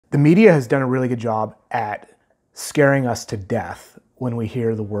The media has done a really good job at scaring us to death when we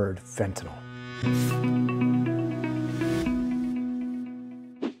hear the word fentanyl.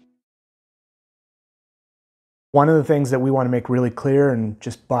 One of the things that we want to make really clear and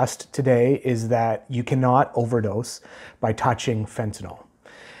just bust today is that you cannot overdose by touching fentanyl.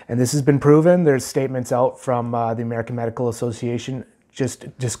 And this has been proven. There's statements out from the American Medical Association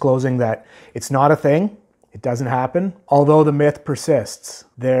just disclosing that it's not a thing. It doesn't happen. Although the myth persists.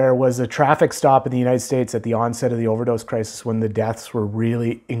 There was a traffic stop in the United States at the onset of the overdose crisis when the deaths were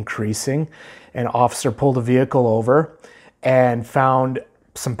really increasing. An officer pulled a vehicle over and found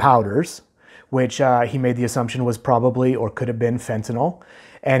some powders, which he made the assumption was probably or could have been fentanyl.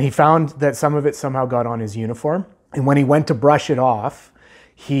 And he found that some of it somehow got on his uniform. And when he went to brush it off,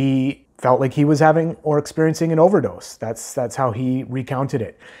 he felt like he was having or experiencing an overdose. That's how he recounted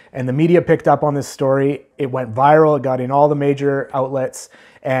it. And the media picked up on this story. It went viral. It got in all the major outlets.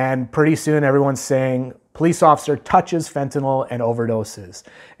 And pretty soon everyone's saying, police officer touches fentanyl and overdoses.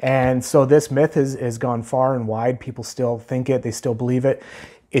 And so this myth has gone far and wide. People still think it. They still believe it.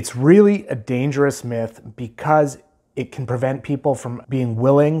 It's really a dangerous myth because it can prevent people from being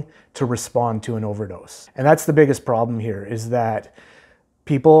willing to respond to an overdose. And that's the biggest problem here, is that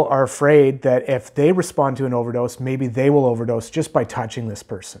people are afraid that if they respond to an overdose, maybe they will overdose just by touching this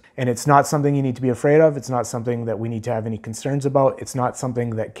person. And it's not something you need to be afraid of. It's not something that we need to have any concerns about. It's not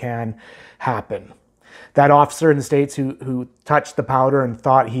something that can happen. That officer in the States who touched the powder and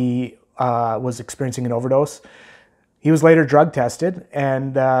thought he was experiencing an overdose, he was later drug tested,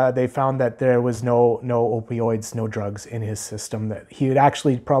 and they found that there was no opioids, no drugs in his system, that he had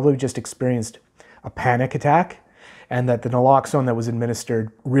actually probably just experienced a panic attack, and that the naloxone that was administered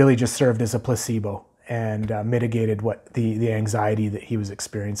really just served as a placebo and mitigated what the anxiety that he was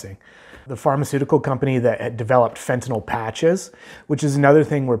experiencing. The pharmaceutical company that had developed fentanyl patches, which is another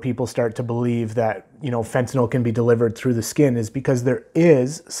thing where people start to believe that, you know, fentanyl can be delivered through the skin, is because there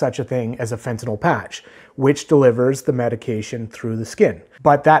is such a thing as a fentanyl patch, which delivers the medication through the skin.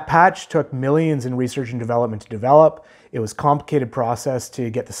 But that patch took millions in research and development to develop. It was a complicated process to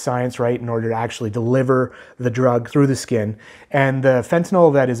get the science right in order to actually deliver the drug through the skin. And the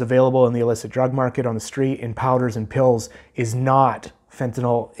fentanyl that is available in the illicit drug market on the street in powders and pills is not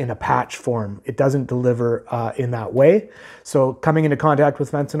fentanyl in a patch form. It doesn't deliver in that way. So coming into contact with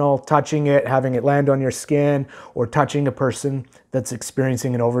fentanyl, touching it, having it land on your skin, or touching a person that's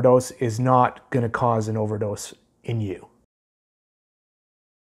experiencing an overdose is not going to cause an overdose in you.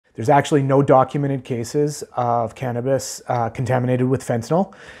 There's actually no documented cases of cannabis contaminated with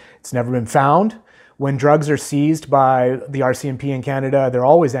fentanyl. It's never been found. When drugs are seized by the RCMP in Canada, they're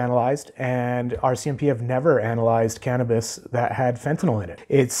always analyzed, and RCMP have never analyzed cannabis that had fentanyl in it.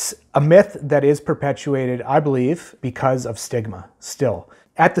 It's a myth that is perpetuated, I believe, because of stigma still.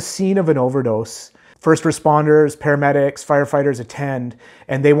 At the scene of an overdose, first responders, paramedics, firefighters attend,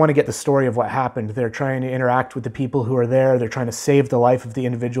 and they want to get the story of what happened. They're trying to interact with the people who are there. They're trying to save the life of the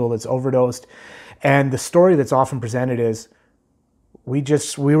individual that's overdosed. And the story that's often presented is, we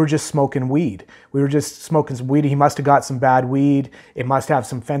were just smoking weed. We were just smoking some weed. He must have got some bad weed. It must have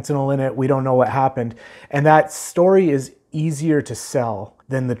some fentanyl in it. We don't know what happened. And that story is easier to sell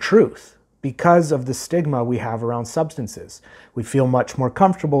than the truth because of the stigma we have around substances. We feel much more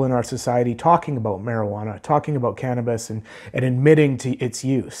comfortable in our society talking about marijuana, talking about cannabis, and admitting to its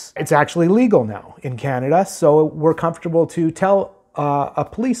use. It's actually legal now in Canada, so we're comfortable to tell a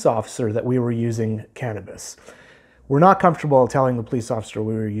police officer that we were using cannabis. We're not comfortable telling the police officer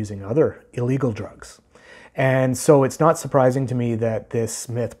we were using other illegal drugs. And so it's not surprising to me that this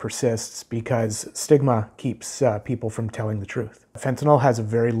myth persists because stigma keeps people from telling the truth. Fentanyl has a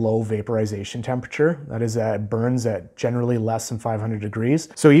very low vaporization temperature. That is, it burns at generally less than 500 degrees.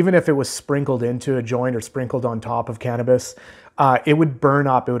 So even if it was sprinkled into a joint or sprinkled on top of cannabis, it would burn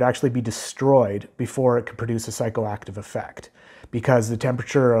up. It would actually be destroyed before it could produce a psychoactive effect, because the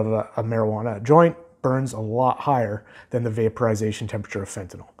temperature of a marijuana joint burns a lot higher than the vaporization temperature of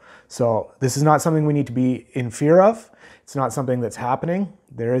fentanyl. So this is not something we need to be in fear of. It's not something that's happening.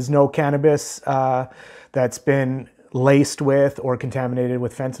 There is no cannabis that's been laced with or contaminated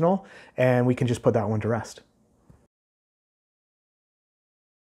with fentanyl, and we can just put that one to rest.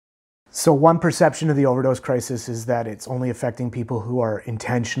 So one perception of the overdose crisis is that it's only affecting people who are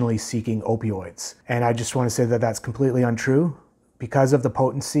intentionally seeking opioids. And I just want to say that that's completely untrue. Because of the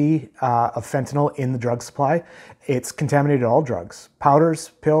potency of fentanyl in the drug supply, it's contaminated all drugs. Powders,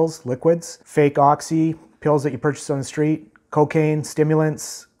 pills, liquids, fake oxy, pills that you purchase on the street, cocaine,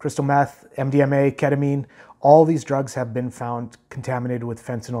 stimulants, crystal meth, MDMA, ketamine, All these drugs have been found contaminated with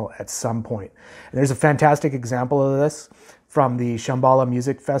fentanyl at some point. And there's a fantastic example of this from the Shambhala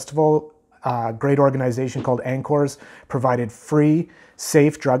Music Festival. A great organization called Ankors provided free,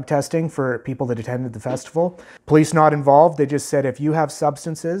 safe drug testing for people that attended the festival. Police not involved. They just said, if you have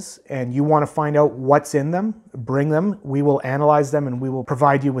substances and you want to find out what's in them, bring them. We will analyze them and we will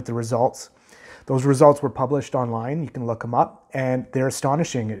provide you with the results. Those results were published online. You can look them up and they're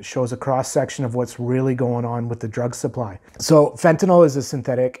astonishing. It shows a cross-section of what's really going on with the drug supply. So fentanyl is a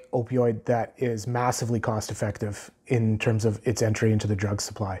synthetic opioid that is massively cost-effective in terms of its entry into the drug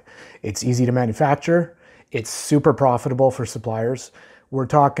supply. It's easy to manufacture. It's super profitable for suppliers. We're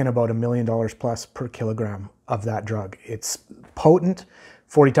talking about $1 million plus per kilogram of that drug. It's potent,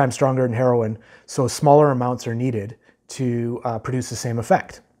 40 times stronger than heroin, so smaller amounts are needed to produce the same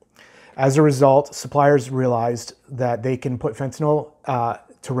effect. As a result, suppliers realized that they can put fentanyl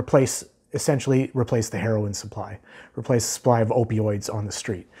to essentially replace the heroin supply, replace the supply of opioids on the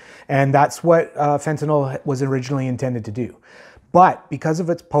street. And that's what fentanyl was originally intended to do. But because of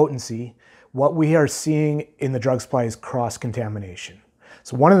its potency, what we are seeing in the drug supply is cross-contamination.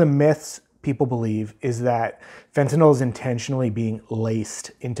 So one of the myths people believe is that fentanyl is intentionally being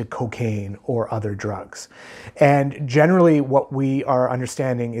laced into cocaine or other drugs. And generally what we are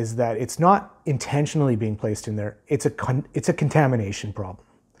understanding is that it's not intentionally being placed in there, it's a contamination problem.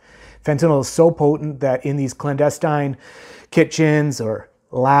 Fentanyl is so potent that in these clandestine kitchens or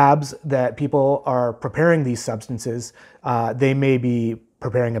labs that people are preparing these substances, they may be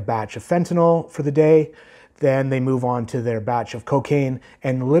preparing a batch of fentanyl for the day, then they move on to their batch of cocaine,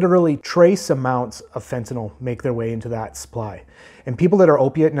 and literally trace amounts of fentanyl make their way into that supply. And people that are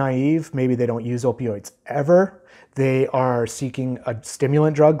opiate naive, maybe they don't use opioids ever, they are seeking a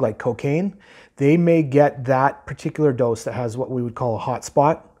stimulant drug like cocaine, they may get that particular dose that has what we would call a hot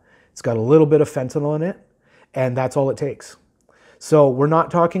spot. It's got a little bit of fentanyl in it, and that's all it takes. So we're not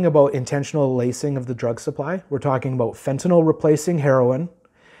talking about intentional lacing of the drug supply. We're talking about fentanyl replacing heroin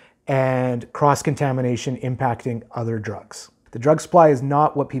and cross-contamination impacting other drugs. The drug supply is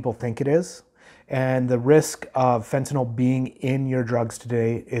not what people think it is, and the risk of fentanyl being in your drugs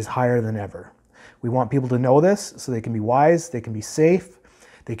today is higher than ever. We want people to know this so they can be wise, they can be safe,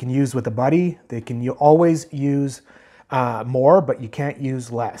 they can use with a buddy, they can always use more, but you can't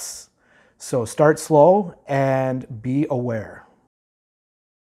use less. So start slow and be aware.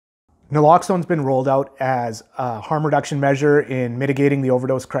 Naloxone's been rolled out as a harm reduction measure in mitigating the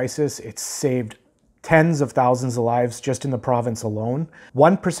overdose crisis. It's saved tens of thousands of lives just in the province alone.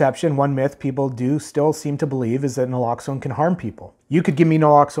 One perception, one myth people do still seem to believe is that naloxone can harm people. You could give me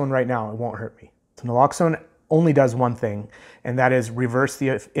naloxone right now, it won't hurt me. So naloxone only does one thing, and that is reverse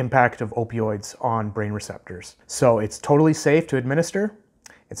the impact of opioids on brain receptors. So it's totally safe to administer.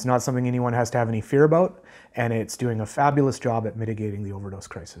 It's not something anyone has to have any fear about, and it's doing a fabulous job at mitigating the overdose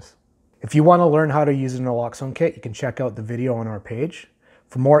crisis. If you want to learn how to use a naloxone kit, you can check out the video on our page.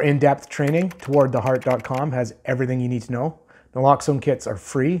 For more in-depth training, towardtheheart.com has everything you need to know. Naloxone kits are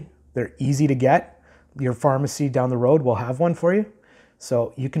free. They're easy to get. Your pharmacy down the road will have one for you.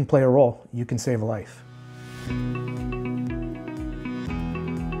 So you can play a role. You can save a life.